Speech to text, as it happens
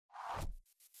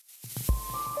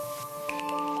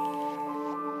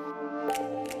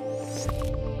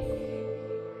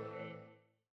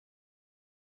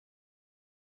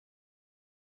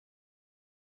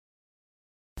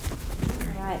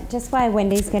just while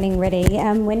Wendy's getting ready,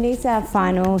 Wendy's our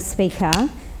final speaker.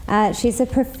 She's a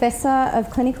Professor of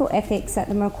Clinical Ethics at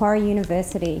the Macquarie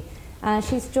University.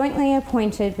 She's jointly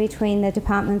appointed between the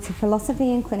Departments of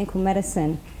Philosophy and Clinical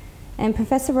Medicine. And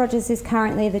Professor Rogers is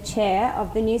currently the Chair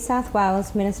of the New South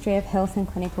Wales Ministry of Health and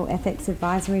Clinical Ethics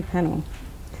Advisory Panel.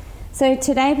 So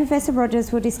today, Professor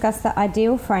Rogers will discuss the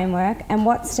ideal framework and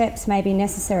what steps may be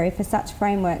necessary for such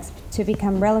frameworks to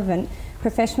become relevant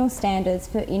professional standards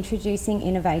for introducing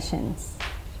innovations.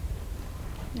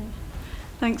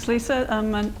 Thanks, Lisa,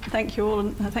 and thank you all,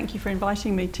 and thank you for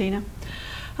inviting me, Tina.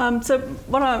 So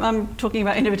what I'm talking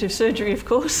about innovative surgery, of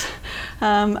course,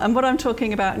 and what I'm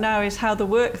talking about now is how the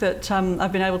work that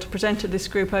I've been able to present at this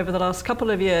group over the last couple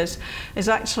of years is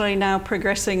actually now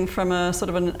progressing from a sort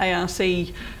of an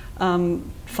ARC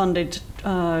funded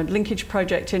linkage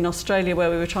project in Australia where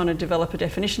we were trying to develop a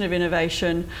definition of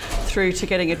innovation through to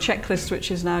getting a checklist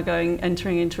which is now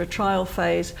entering into a trial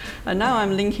phase. And now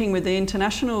I'm linking with the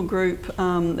international group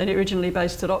that originally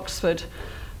based at Oxford,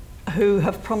 who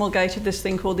have promulgated this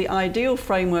thing called the IDEAL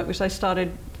framework, which they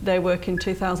started their work in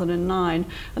 2009.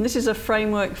 And this is a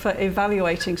framework for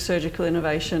evaluating surgical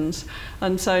innovations.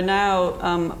 And so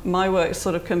now my work is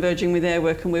sort of converging with their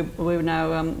work, and we're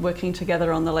now working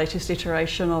together on the latest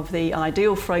iteration of the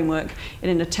IDEAL framework in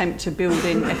an attempt to build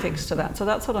in ethics to that. So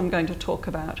that's what I'm going to talk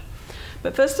about.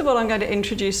 But first of all, I'm going to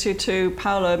introduce you to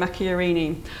Paolo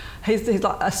Macchiarini. He's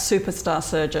like a superstar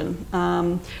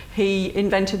surgeon. He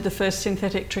invented the first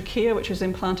synthetic trachea, which was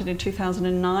implanted in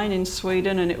 2009 in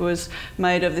Sweden, and it was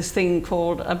made of this thing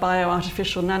called a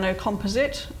bioartificial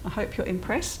nanocomposite. I hope you're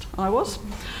impressed. I was.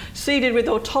 Seeded with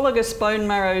autologous bone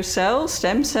marrow cells,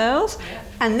 stem cells,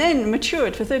 and then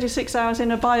matured for 36 hours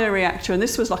in a bioreactor. And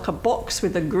this was like a box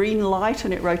with a green light,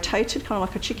 and it rotated, kind of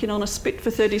like a chicken on a spit for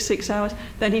 36 hours.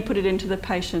 Then he put it into the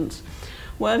patients.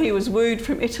 Well, he was wooed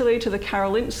from Italy to the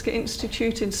Karolinska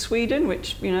Institute in Sweden,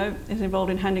 which, you know, is involved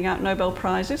in handing out Nobel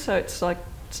Prizes, so it's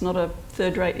not a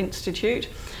third-rate institute.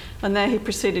 And there he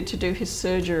proceeded to do his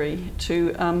surgery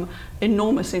to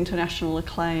enormous international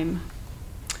acclaim.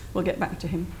 We'll get back to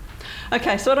him.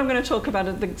 Okay, so what I'm going to talk about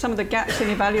are some of the gaps in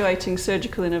evaluating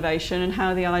surgical innovation and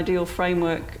how the IDEAL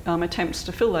framework attempts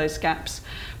to fill those gaps.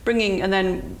 And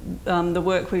then the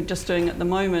work we're just doing at the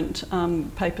moment,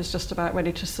 paper's just about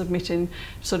ready to submit in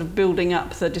sort of building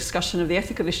up the discussion of the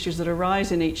ethical issues that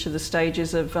arise in each of the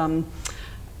stages of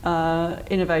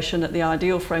innovation that the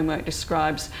IDEAL framework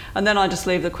describes. And then I just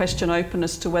leave the question open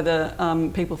as to whether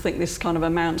people think this kind of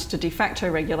amounts to de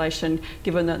facto regulation,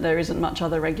 given that there isn't much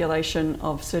other regulation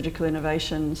of surgical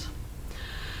innovations.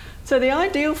 So the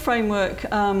IDEAL framework, they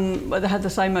had the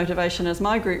same motivation as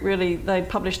my group, really. They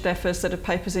published their first set of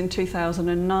papers in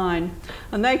 2009.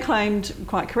 And they claimed,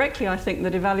 quite correctly, I think,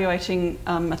 that evaluating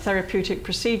a therapeutic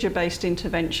procedure-based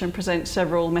intervention presents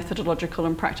several methodological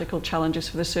and practical challenges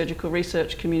for the surgical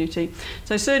research community.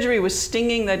 So surgery was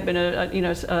stinging. There'd been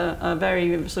a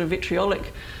very sort of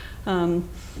vitriolic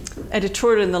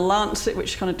editorial in the Lancet,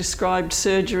 which kind of described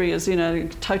surgery as, you know,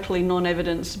 totally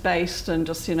non-evidence based and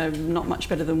just, you know, not much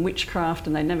better than witchcraft,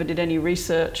 and they never did any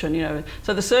research, and, you know,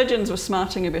 so the surgeons were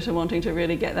smarting a bit and wanting to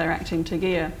really get their act into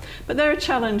gear. But there are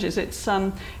challenges. It's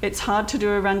hard to do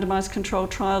a randomized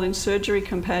controlled trial in surgery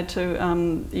compared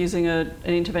to using an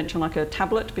intervention like a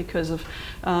tablet because of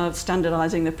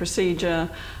standardizing the procedure,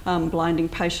 blinding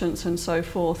patients and so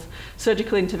forth.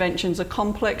 Surgical interventions are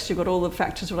complex. You've got all the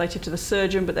factors related to the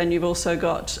surgeon, but then you've also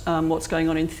got what's going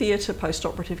on in theatre,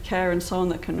 post-operative care and so on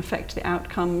that can affect the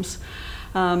outcomes.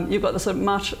 You've got the sort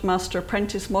of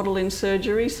master-apprentice model in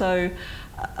surgery, so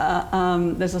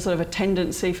there's a sort of a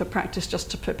tendency for practice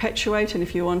just to perpetuate, and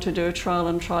if you want to do a trial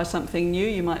and try something new,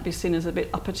 you might be seen as a bit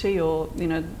uppity or, you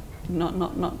know,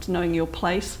 not knowing your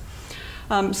place.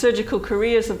 Surgical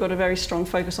careers have got a very strong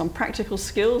focus on practical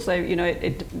skills.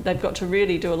 They've got to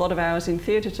really do a lot of hours in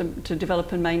theatre to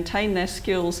develop and maintain their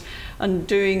skills, and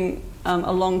doing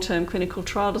a long-term clinical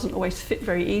trial doesn't always fit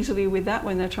very easily with that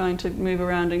when they're trying to move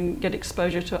around and get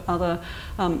exposure to other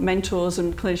mentors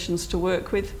and clinicians to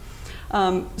work with.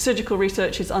 Surgical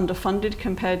research is underfunded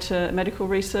compared to medical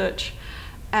research.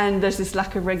 And there's this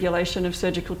lack of regulation of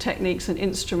surgical techniques and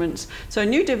instruments. So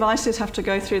new devices have to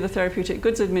go through the Therapeutic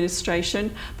Goods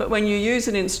Administration, but when you use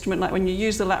an instrument, like when you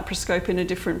use the laparoscope in a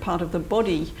different part of the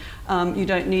body, you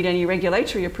don't need any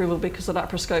regulatory approval because the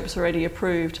laparoscope's already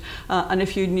approved. And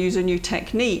if you use a new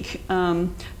technique,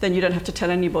 then you don't have to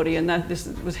tell anybody, and this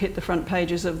was hit the front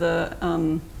pages of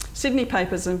the Sydney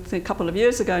papers a couple of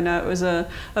years ago now. It was a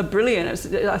brilliant,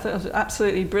 I thought it was an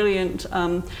absolutely brilliant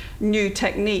new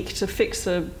technique to fix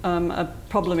a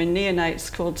problem in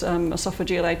neonates called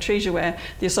esophageal atresia, where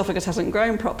the esophagus hasn't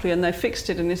grown properly, and they fixed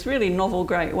it in this really novel,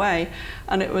 great way.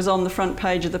 And it was on the front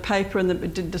page of the paper, and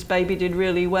this baby did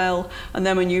really well. And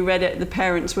then when you read it, the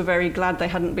parents were very glad they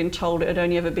hadn't been told it had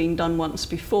only ever been done once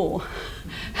before.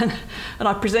 And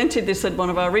I presented this at one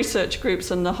of our research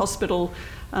groups, and the hospital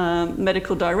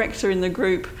medical director in the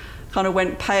group kind of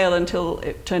went pale until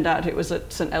it turned out it was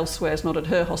at St Elsewhere's, not at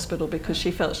her hospital, because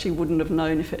she felt she wouldn't have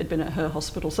known if it had been at her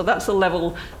hospital. So that's the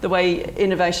level, the way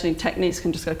innovation in techniques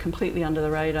can just go completely under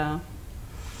the radar.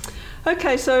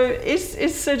 Okay, so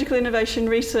is surgical innovation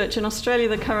research? In Australia,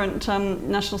 the current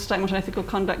National Statement on Ethical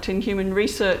Conduct in Human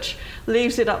Research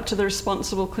leaves it up to the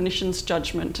responsible clinician's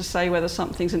judgment to say whether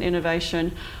something's an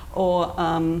innovation or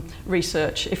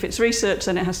research. If it's research,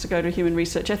 then it has to go to a Human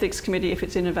Research Ethics Committee. If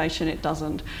it's innovation, it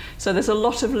doesn't. So there's a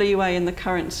lot of leeway in the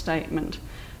current statement.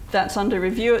 That's under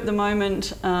review at the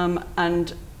moment,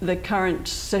 and the current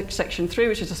Section 3,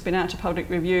 which has just been out to public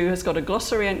review, has got a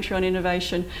glossary entry on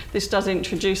innovation. This does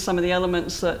introduce some of the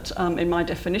elements that, in my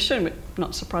definition,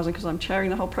 not surprising because I'm chairing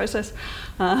the whole process,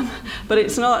 but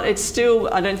it's still,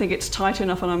 I don't think it's tight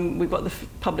enough, and we've got the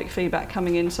public feedback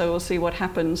coming in, so we'll see what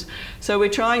happens. So we're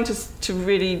trying to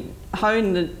really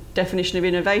hone the definition of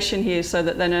innovation here so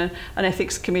that then an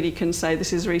ethics committee can say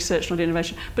this is research, not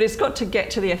innovation. But it's got to get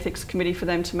to the ethics committee for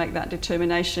them to make that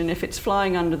determination. If it's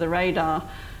flying under the radar,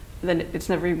 then it's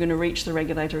never even going to reach the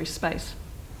regulatory space.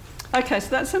 Okay, so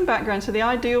that's some background. So the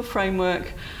IDEAL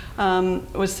framework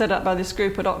was set up by this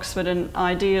group at Oxford, and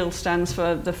IDEAL stands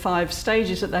for the 5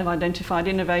 stages that they've identified: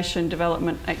 innovation,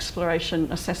 development,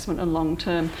 exploration, assessment, and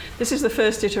long-term. This is the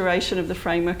first iteration of the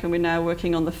framework, and we're now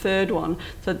working on the 3rd one.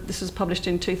 So this was published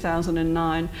in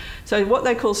 2009. So what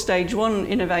they call stage 1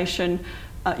 innovation,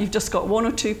 you've just got 1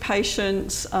 or 2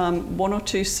 patients, 1 or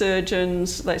 2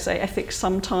 surgeons, let's say ethics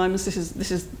sometimes.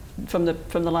 This is from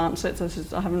the Lancet, so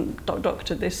I haven't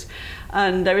doctored this.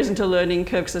 And there isn't a learning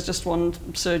curve because there's just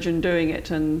 1 surgeon doing it,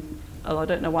 and I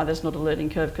don't know why there's not a learning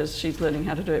curve, because she's learning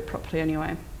how to do it properly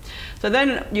anyway. So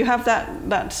then you have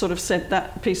that sort of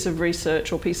that piece of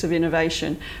research or piece of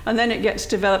innovation, and then it gets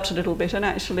developed a little bit. And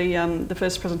actually, the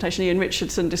first presentation, Ian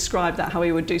Richardson described that, how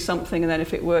he would do something, and then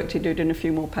if it worked, he'd do it in a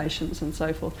few more patients and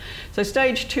so forth. So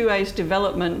stage 2A is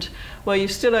development, where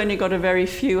you've still only got a very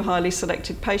few highly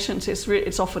selected patients.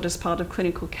 It's offered as part of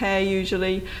clinical care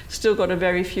usually. Still got a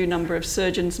very few number of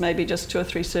surgeons, maybe just 2 or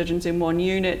 3 surgeons in 1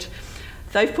 unit.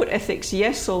 They've put ethics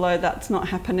yes, although that's not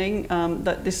happening,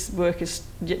 that this work is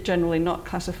generally not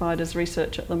classified as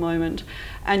research at the moment.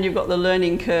 And you've got the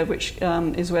learning curve, which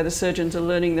is where the surgeons are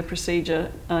learning the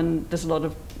procedure, and there's a lot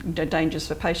of dangers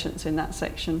for patients in that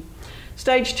section.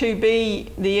 Stage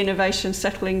 2B, the innovation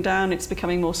settling down, it's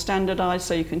becoming more standardised,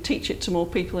 so you can teach it to more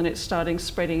people and it's starting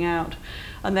spreading out.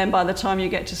 And then by the time you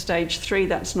get to stage 3,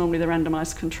 that's normally the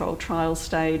randomised controlled trial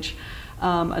stage.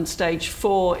 And stage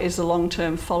 4 is the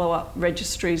long-term follow-up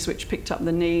registries, which picked up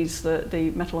the knees,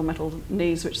 the metal-on-metal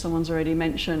knees, which someone's already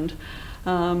mentioned.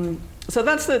 So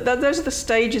those are the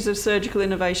stages of surgical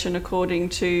innovation according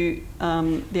to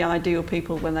the IDEAL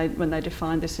people when they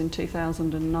defined this in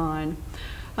 2009.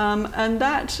 And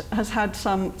that has had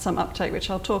some uptake, which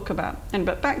I'll talk about.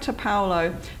 But back to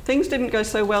Paolo, things didn't go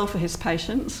so well for his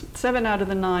patients. 7 out of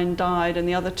the 9 died, and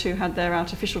the other 2 had their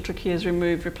artificial tracheas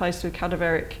removed, replaced with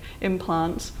cadaveric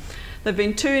implants. There have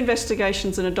been 2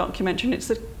 investigations and a documentary, and it's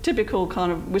the typical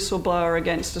kind of whistleblower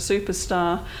against a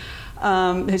superstar.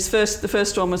 The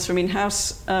first one was from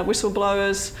in-house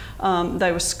whistleblowers.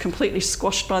 They were completely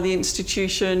squashed by the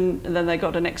institution, and then they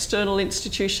got an external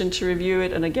institution to review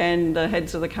it, and again the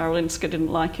heads of the Karolinska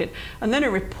didn't like it. And then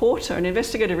an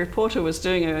investigative reporter was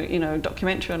doing a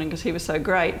documentary on him because he was so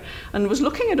great, and was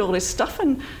looking at all this stuff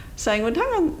and saying, well,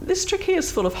 hang on, this trachea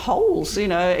is full of holes. He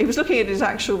was looking at his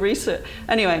actual research.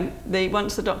 Anyway,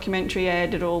 once the documentary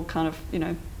aired, it all kind of,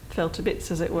 fell to bits,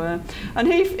 as it were.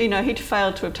 And he'd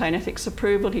failed to obtain ethics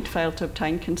approval, he'd failed to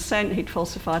obtain consent, he'd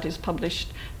falsified his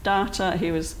published data,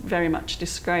 he was very much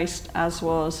disgraced, as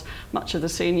was much of the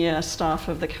senior staff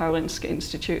of the Karolinska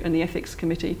Institute and the ethics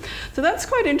committee. So that's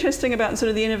quite interesting about sort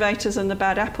of the innovators and the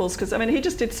bad apples, because he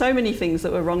just did so many things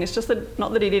that were wrong. It's just that,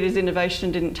 not that he did his innovation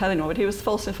and didn't tell anyone, but he was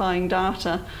falsifying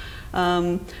data.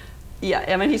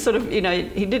 He sort of, he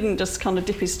didn't just kind of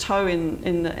dip his toe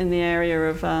in the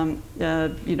area of,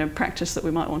 practice that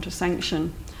we might want to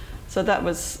sanction. So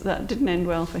that didn't end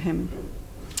well for him.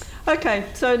 Okay,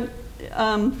 so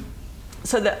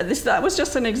So that was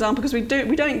just an example, because we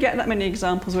don't get that many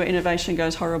examples where innovation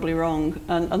goes horribly wrong,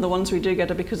 and the ones we do get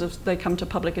are because they come to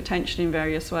public attention in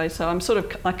various ways. So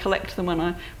I collect them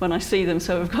when I see them,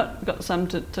 so we've got some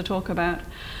to talk about.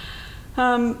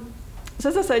 So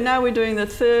as I say, now we're doing the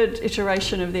third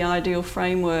iteration of the ideal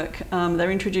framework.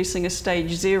 They're introducing a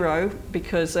stage 0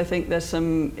 because I think there's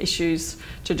some issues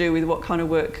to do with what kind of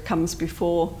work comes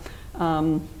before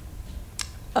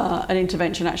an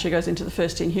intervention actually goes into the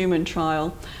first in-human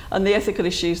trial. And the ethical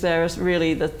issues there is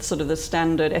really the sort of the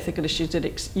standard ethical issues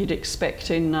that you'd expect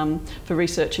for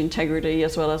research integrity,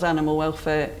 as well as animal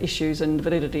welfare issues and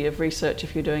validity of research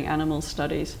if you're doing animal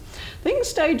studies. I think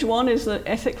stage 1 is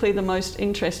ethically the most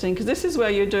interesting, because this is where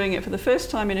you're doing it for the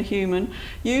first time in a human,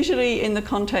 usually in the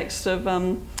context of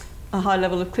a high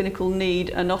level of clinical need,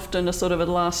 and often a sort of a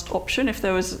last option. If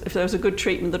there was a good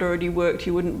treatment that already worked,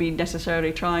 you wouldn't be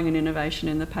necessarily trying an innovation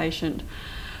in the patient.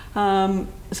 So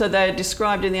they're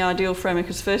described in the ideal framework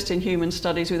as first in human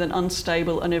studies with an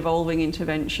unstable and evolving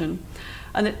intervention.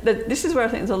 And this is where I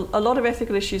think there's a lot of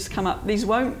ethical issues come up. These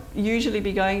won't usually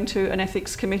be going to an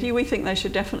ethics committee. We think they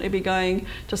should definitely be going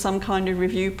to some kind of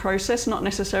review process, not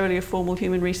necessarily a formal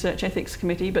human research ethics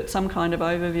committee, but some kind of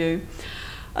overview.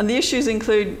 And the issues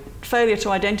include failure to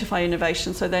identify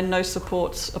innovation, so then no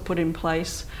supports are put in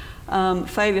place.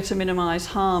 Failure to minimise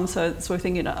harm, so we're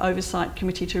thinking an oversight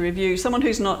committee to review. Someone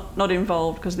who's not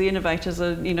involved, because the innovators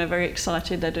are very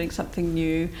excited, they're doing something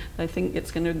new, they think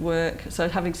it's going to work, so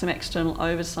having some external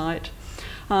oversight.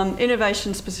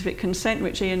 Innovation-specific consent,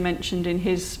 which Ian mentioned in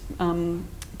his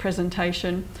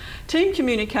presentation. Team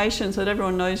communication, so that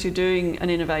everyone knows you're doing an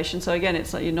innovation. So again,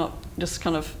 it's like you're not just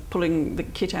kind of pulling the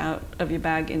kit out of your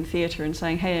bag in theatre and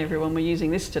saying, hey everyone, we're using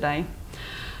this today.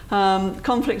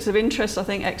 Conflicts of interest, I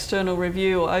think external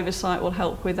review or oversight will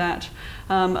help with that.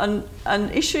 And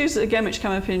issues, again, which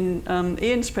come up in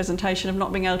Ian's presentation of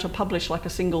not being able to publish like a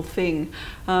single thing.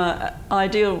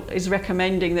 IDEAL is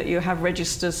recommending that you have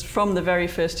registers from the very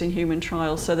first in-human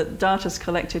trials so that data's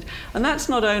collected. And that's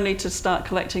not only to start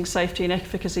collecting safety and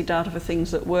efficacy data for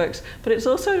things that works, but it's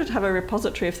also to have a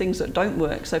repository of things that don't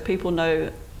work, so people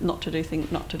know not to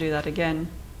do that again.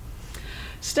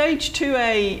 Stage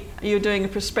 2A, you're doing a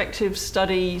prospective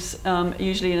studies,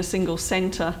 usually in a single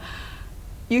centre.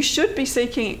 You should be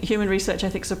seeking human research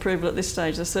ethics approval at this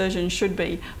stage, the surgeon should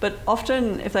be, but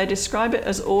often if they describe it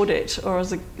as audit or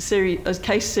as a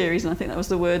case series, and I think that was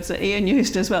the words that Ian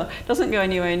used as well, it doesn't go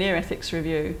anywhere near ethics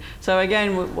review. So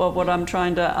again, what I'm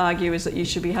trying to argue is that you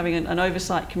should be having an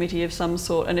oversight committee of some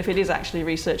sort, and if it is actually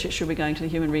research, it should be going to the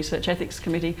Human Research Ethics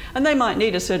Committee, and they might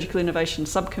need a surgical innovation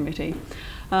subcommittee.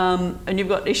 And you've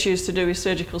got issues to do with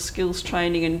surgical skills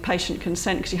training and patient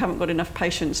consent, because you haven't got enough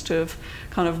patients to have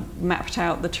kind of mapped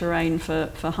out the terrain for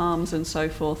harms and so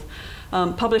forth.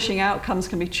 Publishing outcomes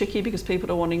can be tricky because people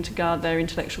are wanting to guard their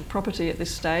intellectual property at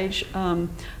this stage,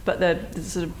 but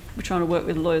we're trying to work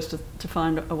with lawyers to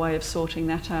find a way of sorting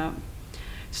that out.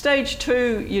 Stage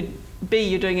 2,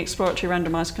 you're doing exploratory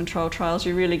randomised control trials.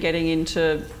 You're really getting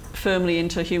firmly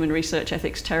into human research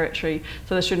ethics territory,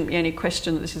 so there shouldn't be any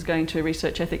question that this is going to a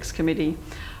research ethics committee,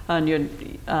 and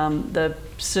the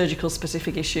surgical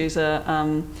specific issues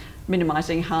are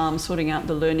minimising harm, sorting out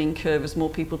the learning curve as more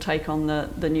people take on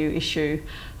the new issue,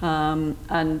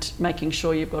 and making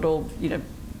sure you've got all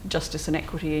justice and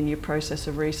equity in your process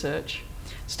of research.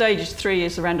 Stage 3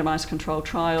 is the randomised control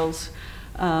trials.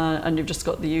 And you've just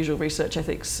got the usual research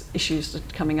ethics issues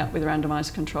coming up with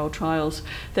randomised control trials.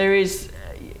 There is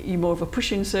more of a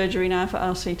push in surgery now for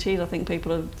RCTs. I think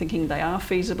people are thinking they are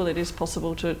feasible. It is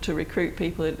possible to recruit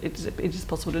people. It is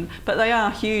possible to, but they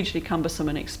are hugely cumbersome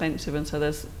and expensive, and so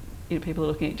there's people are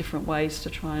looking at different ways to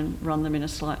try and run them in a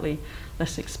slightly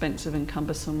less expensive and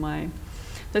cumbersome way.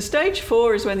 The stage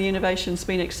 4 is when the innovation's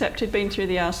been accepted, been through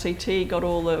the RCT, got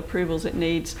all the approvals it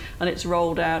needs, and it's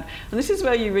rolled out. And this is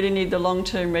where you really need the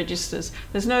long-term registers.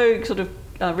 There's no sort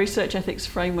of research ethics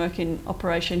framework in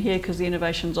operation here because the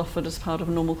innovation's offered as part of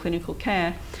normal clinical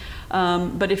care.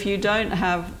 But if you don't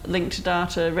have linked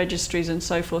data, registries and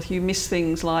so forth, you miss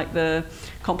things like the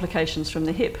complications from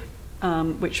the hip,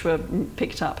 which were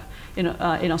picked up in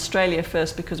Australia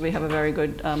first because we have a very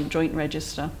good joint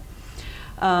register.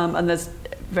 And there's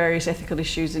various ethical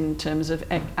issues in terms of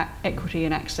equity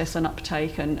and access and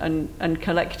uptake and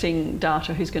collecting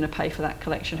data, who's going to pay for that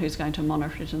collection, who's going to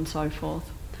monitor it and so forth.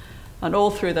 And all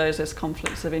through those there's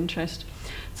conflicts of interest.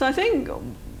 So I think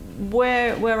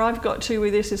where I've got to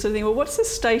with this is sort of thinking, well, what's the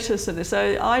status of this?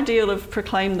 So IDEAL have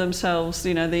proclaimed themselves,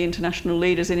 the international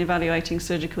leaders in evaluating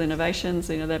surgical innovations.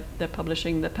 They're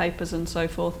publishing the papers and so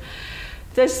forth.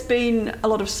 There's been a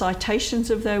lot of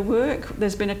citations of their work.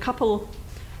 There's been a couple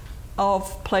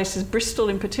of places. Bristol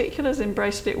in particular has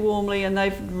embraced it warmly, and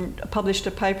they've published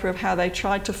a paper of how they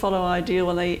tried to follow IDEAL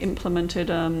when they implemented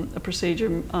a procedure,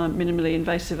 minimally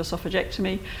invasive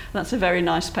esophagectomy. And that's a very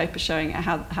nice paper showing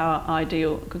how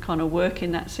IDEAL could kind of work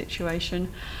in that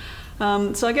situation.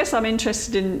 So I guess I'm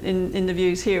interested in the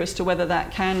views here as to whether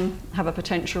that can have a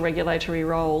potential regulatory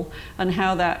role, and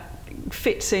how that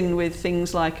fits in with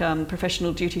things like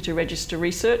professional duty to register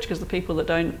research, because the people that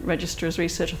don't register as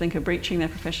research, I think, are breaching their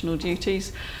professional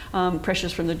duties,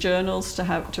 pressures from the journals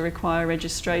to require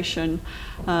registration,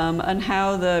 and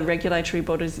how the regulatory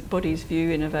bodies view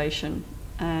innovation.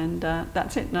 And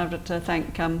that's it. And I'd like to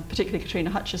thank particularly Katrina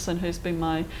Hutchison, who's been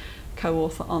my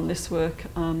co-author on this work,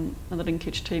 and the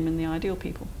linkage team and the IDEAL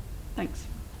people. Thanks.